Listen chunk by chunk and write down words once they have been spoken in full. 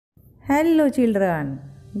Hello children,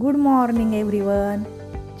 good morning everyone.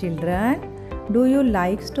 Children, do you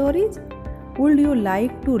like stories? Would you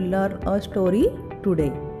like to learn a story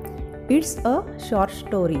today? It's a short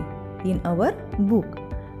story in our book.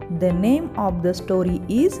 The name of the story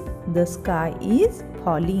is The Sky is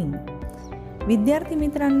Falling. विद्यार्थी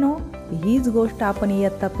मित्रांनो, हीच गोष्ट आपण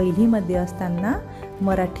इयत्ता पहिलीमध्ये असताना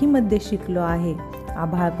मराठीमध्ये शिकलो आहे.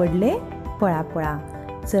 आभाळ पडले पळापळा.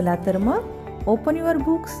 चला तर मग open your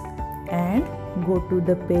books and go to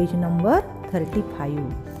the page number 35.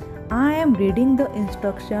 I am reading the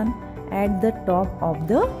instruction at the top of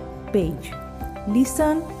the page.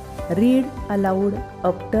 Listen, read aloud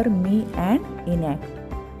after me and enact.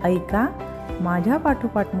 ऐका, माझ्या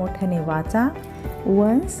पाठोपाठ मोठ्याने वाचा.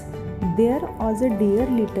 Once there was a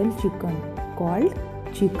dear little chicken called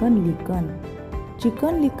Chicken Licken.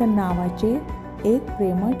 Chicken लिकन नावाचे एक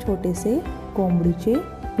प्रेमळ छोटेसे कोंबडीचे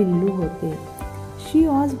पिल्लू होते. She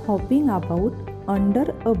was hopping about under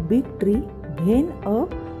a big tree when a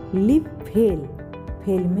leaf fell.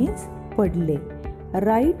 Fell means पडले.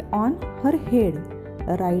 Right on her head.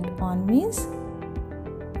 Right on means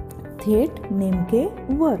थेट नेमके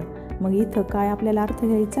वर. मग इथं काय आपल्याला अर्थ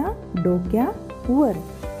घ्यायचा? डोक्यावर.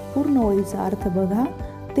 पूर्ण ओळीचा अर्थ बघा.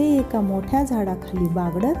 ते एका मोठ्या झाडाखाली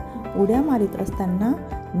बागडत उड्या मारित असताना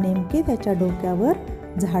नेमके त्याच्या डोक्यावर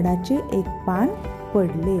झाडाचे एक पान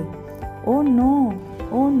पडले. Oh no,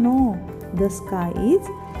 oh no, the sky is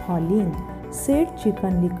falling, said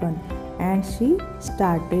Chicken Licken, and she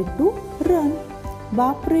started to run.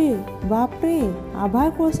 बापरे, बापरे, आभाळ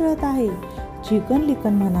कोसळत आहे, चिकन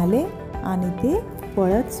लिकन म्हणाले आणि ते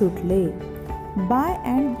पळत सुटले. Bye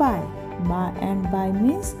and bye. Bye and bye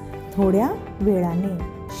means थोड्या वेळाने.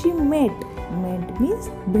 शी मेट. मेट मीन्स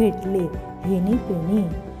भेटले. हेनी पेनी.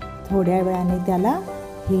 थोड्या वेळाने त्याला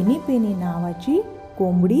हेनी पेनी नावाची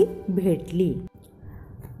कोंबडी भेटली.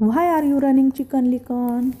 व्हाय आर यू रनिंग चिकन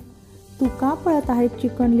लिकन? तू का पळत आहे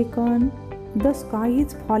chicken लिकन? The sky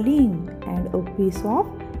is falling and a piece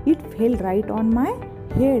of it fail right on my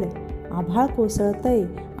head. आभाळ कोसळतय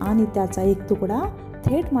आणि त्याचा एक तुकडा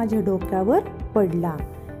थेट माझ्या डोक्यावर पडला.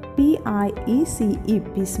 PIECE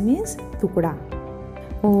पीस मीन्स तुकडा.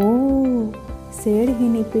 ओ सेड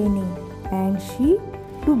हेनी penny and she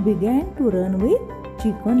to begin to run with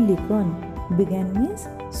chicken लिकन. Begin means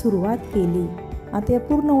सुरुवात केली. आता या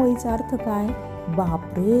पूर्ण ओळीचा अर्थ काय?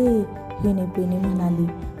 बापरे, हेने पेने म्हणाली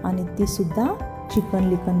आणि ती सुद्धा चिकन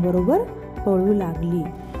लिकन बरोबर पळू लागली.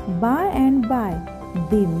 Bye and bye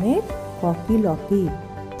they met cocky lauki.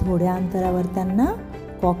 थोड्या अंतरावर त्यांना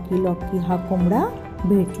कॉकी लॉकी हा कोंबडा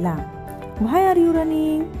भेटला. व्हाय R you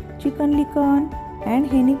running chicken लिकन and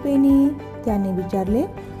हेनी पेनी? त्याने विचारले.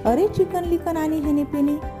 अरे चिकन लिकन आणि हेनी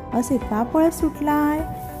पेनी असे का पळत सुटलाय?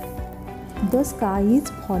 The sky is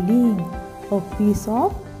falling. A piece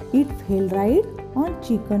of it fell right on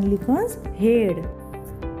Chicken Licken's head.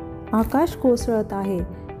 आकाश कोसळत आहे.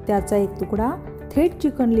 त्याचा एक तुकडा थेट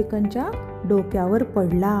चिकन लिकनच्या डोक्यावर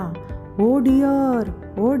पडला. ओ dear,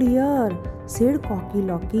 O dear, sed cocky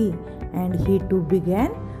lauki and he to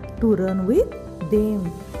begin to run with them.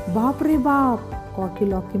 बाप रे बाप, कॉकी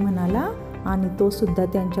लॉकी म्हणाला आणि तो सुद्धा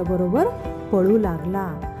त्यांच्याबरोबर पळू लागला.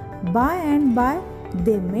 Bye and bye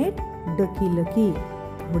they met डकी lucky.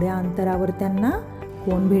 थोड्या अंतरावर त्यांना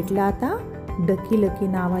कोण भेटला आता? डकी लकी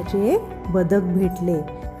नावाचे एक बदक भेटले.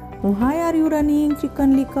 व्हाय आर यू रनिंग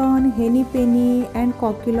चिकन लिकन हेनी पेनी अँड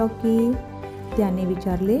कॉकी लॉकी? त्याने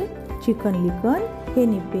विचारले. चिकन लिकन,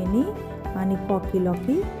 हेनी पेनी आणि कॉकी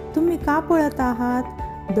लॉकी तुम्ही का पळत आहात?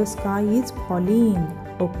 The sky is falling.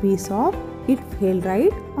 A piece of it fail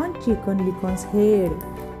right on chicken लिकन्स head.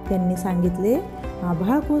 त्यांनी सांगितले,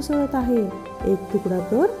 आभाळ कोसळत आहे, एक तुकडा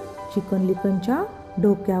तर चिकन लिकनच्या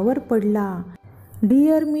डोक्यावर पडला.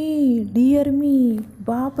 डिअर मी,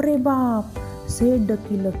 बाप रे बाप, sed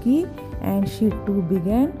डकी lucky and she to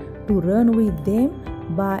begin to run with them.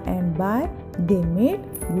 Bye and bye they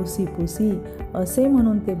met गुसी pussy. असे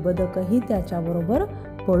म्हणून ते बदकही त्याच्याबरोबर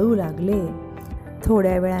पळू लागले.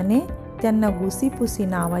 थोड्या वेळाने त्यांना गुसी पुसी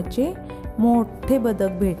नावाचे मोठे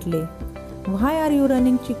बदक भेटले. व्हाय आर यू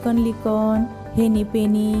रनिंग चिकन लिकन हेनी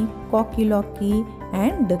penny cocky lauki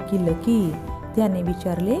and डकी lucky? त्याने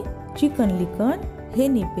विचारले. चिकन लिकन,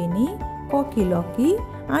 हेनी पेनी, कॉकी लॉकी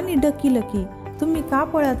आणि डकी लकी तुम्ही का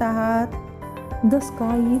पळत आहात? The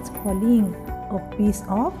sky is falling. A piece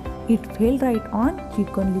of it fail right on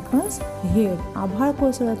chicken लिकन्स head. आभाळ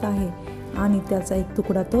कोसळत आहे आणि त्याचा एक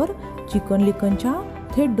तुकडा तर चिकन लिकनच्या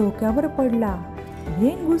थेट डोक्यावर पडला.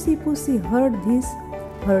 When गुसी pussy heard this.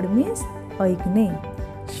 Heard means ऐकणे.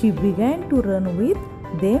 शी begin to run with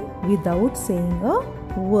them without saying a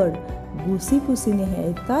word. गुसी पुसीने हे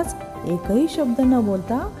ऐकताच एकही शब्द न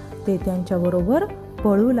बोलता ते त्यांच्याबरोबर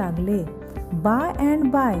पळू लागले. Bye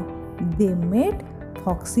and bye they met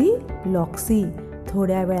foxy लॉक्सी.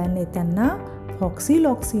 थोड्या वेळाने त्यांना फॉक्सी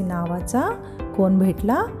लॉक्सी नावाचा कोण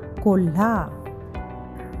भेटला? कोल्हा.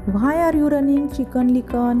 व्हाय आर यू रनिंग चिकन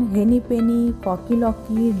लिकन, हेनी penny, cocky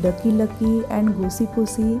lauki, डकी lucky and गुसी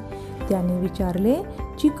pussy. त्याने विचारले,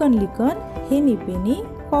 चिकन लिकन, हेनी पेनी,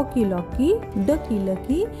 कॉकी लॉकी, डकी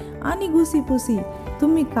लकी आणि गुसी पुसी,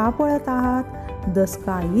 तुम्ही का पळत आहात? The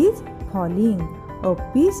sky is falling. A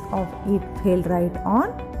piece of it fail right on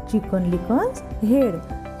chicken लिकन्स head.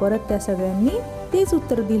 परत त्या सगळ्यांनी तेच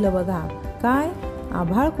उत्तर दिलं बघा. काय?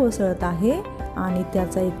 आभाळ कोसळत आहे आणि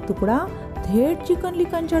त्याचा एक तुकडा थेट चिकन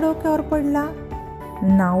लिकनच्या डोक्यावर पडला.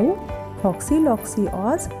 नाऊ फॉक्सी लॉक्सी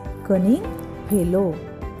ऑज कनिंग फेलो.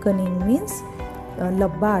 कनिंग मीन्स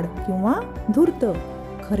लबाड किंवा धूर्त.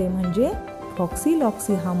 खरे म्हणजे फॉक्सी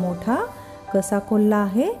लॉक्सी हा मोठा कसा कोल्हा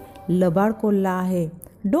आहे? लबाड कोल्हा आहे.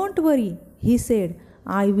 Don't worry he said,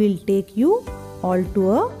 I will take you all to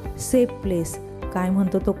a safe place. काय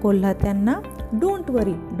म्हणतो तो कोल्हा त्यांना? Don't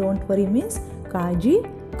worry. Don't worry means काळजी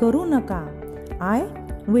करू नका. I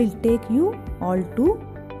will take you all to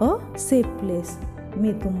a safe place.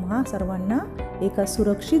 मी तुम्हा सर्वांना एका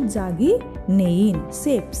सुरक्षित जागी नेईन.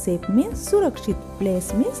 सेफ. सेफ मीन्स सुरक्षित.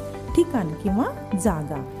 प्लेस मीन्स ठिकाण किंवा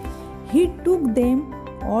जागा. ही टूक देम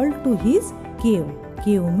ऑल टू हिज केव.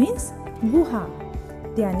 केव मीन्स गुहा.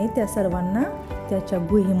 त्याने त्या सर्वांना त्याच्या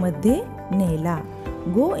गुहेमध्ये नेला.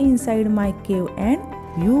 गो इनसाइड माय केव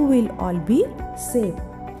and you will all be safe.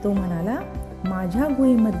 तो म्हणाला, माझ्या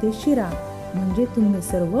गुहेमध्ये शिरा म्हणजे तुम्ही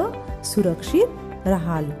सर्व सुरक्षित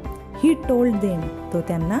राहाल. He told them. तो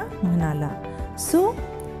त्यांना म्हणाला. सो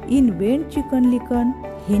इन वेंट चिकन लिकन,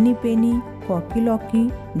 हेनी penny, cocky lauki,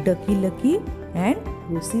 डकी lucky and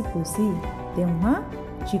गुसी pussy. तेव्हा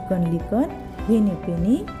चिकन लिकन, हेनी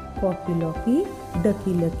पेनी, कॉकी लॉकी,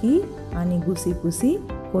 डकी लकी आणि गुसी पुसी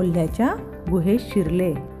कोल्ह्याच्या गुहेत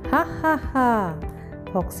शिरले. हा हा हा.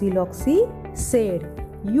 Foxy लॉक्सी sed,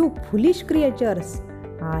 you foolish creatures,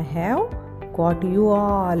 I have caught you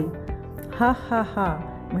all. हा हा हा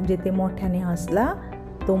म्हणजे ते मोठ्याने हसला.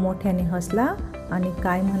 तो मोठ्याने हसला आणि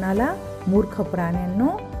काय म्हणाला? मूर्ख प्राण्यांनो,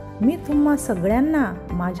 मी तुम्हा सगळ्यांना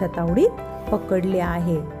माझ्या तावडीत पकडले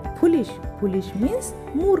आहे. फुलिश. फुलिश मीन्स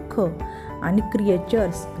मूर्ख. आणि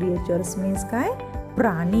क्रिएचर्स. क्रिएचर्स मीन्स काय?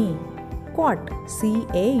 प्राणी. Cot.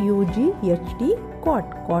 CAUGHT cot.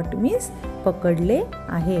 Cot means पकडले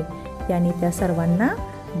आहे. त्याने त्या सर्वांना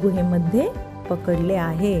गुहेमध्ये पकडले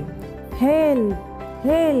आहे. Help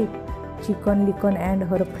help. Chicken लिकन and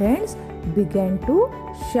her friends begin to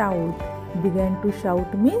shout. Begin to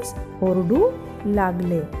shout means ओरडू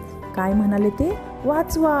लागले. काय म्हणाले ते?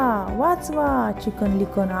 वाचवा वाचवा. चिकन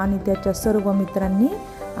लिकन आणि त्याच्या सर्व मित्रांनी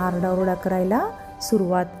आरडाओरडा करायला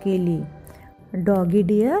सुरुवात केली. Doggy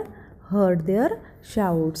dear heard there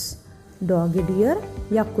शाऊट्स. Doggy dear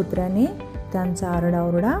या कुत्र्याने त्यांचा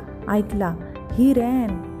आरडाओरडा ऐकला. ही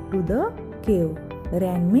ran to the cave.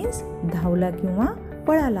 Ran means धावला किंवा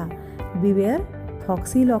पळाला. बिवेअर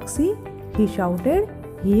foxy लॉक्सी he shouted,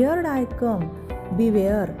 हिअर्ड I come.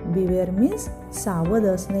 बिवेअर. बिवेअर means सावध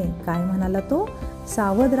असणे. काय म्हणाला तो?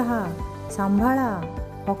 सावध राहा, सांभाळा.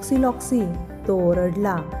 फॉक्सी लॉक्सी तो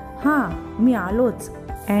ओरडला. हां, मी आलोच.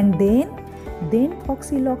 And then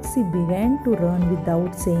foxy लॉक्सी begin to run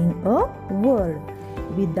without saying a word.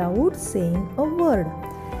 Without saying a word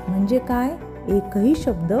म्हणजे काय? एकही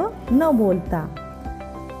शब्द न बोलता.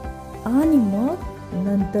 आणि मग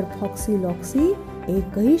नंतर फॉक्सी लॉक्सी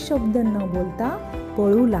एकही शब्द न बोलता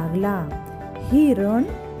पळू लागला. ही run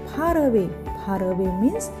far away. Far away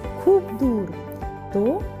means खूप दूर.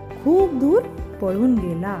 तो खूप दूर पळून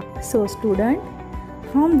गेला. So student,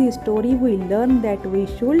 from this story we learn that we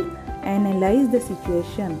should analyze the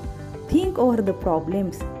situation, think over the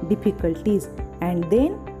problems, difficulties, and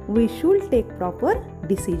then we should take proper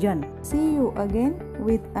decision. See you again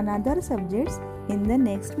with another subjects in the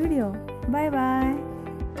next video. Bye bye.